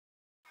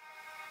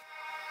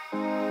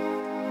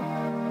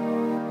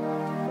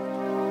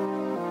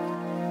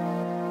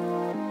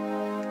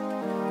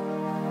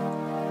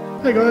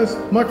Hey guys,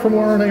 Mike from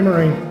McLay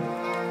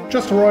Marine.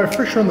 Just arrived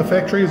fresh from the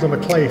factory is a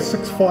McLay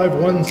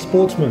 651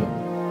 Sportsman,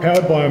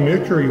 powered by a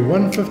Mercury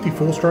 150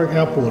 4-stroke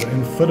outboard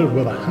and fitted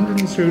with a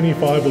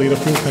 175 litre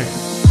fuel tank.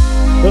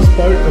 This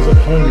boat is at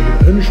home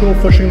either inshore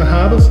fishing the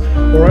harbours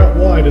or out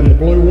wide in the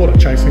blue water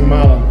chasing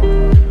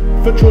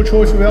marlin. Fit your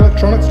choice of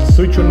electronics to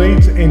suit your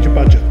needs and your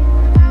budget.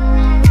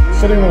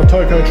 Sitting on a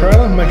Toco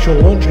trailer makes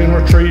your launch and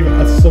retrieve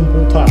a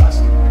simple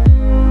task.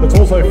 It's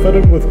also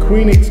fitted with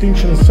queen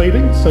extension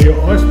seating so your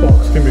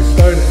icebox can be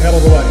stowed out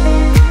of the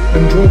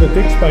way. Enjoy the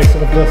deck space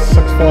of this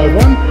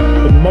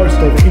 651, the most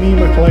of any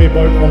McLay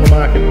boat on the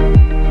market.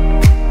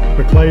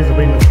 McLays have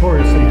been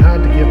notoriously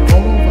hard to get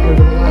hold of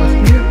over the last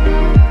year.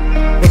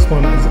 This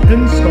one is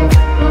in stock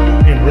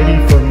and ready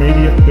for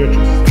immediate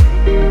purchase.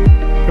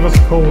 Give us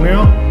a call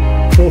now,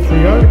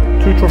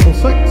 430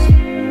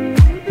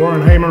 2666,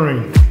 McLay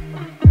Marine.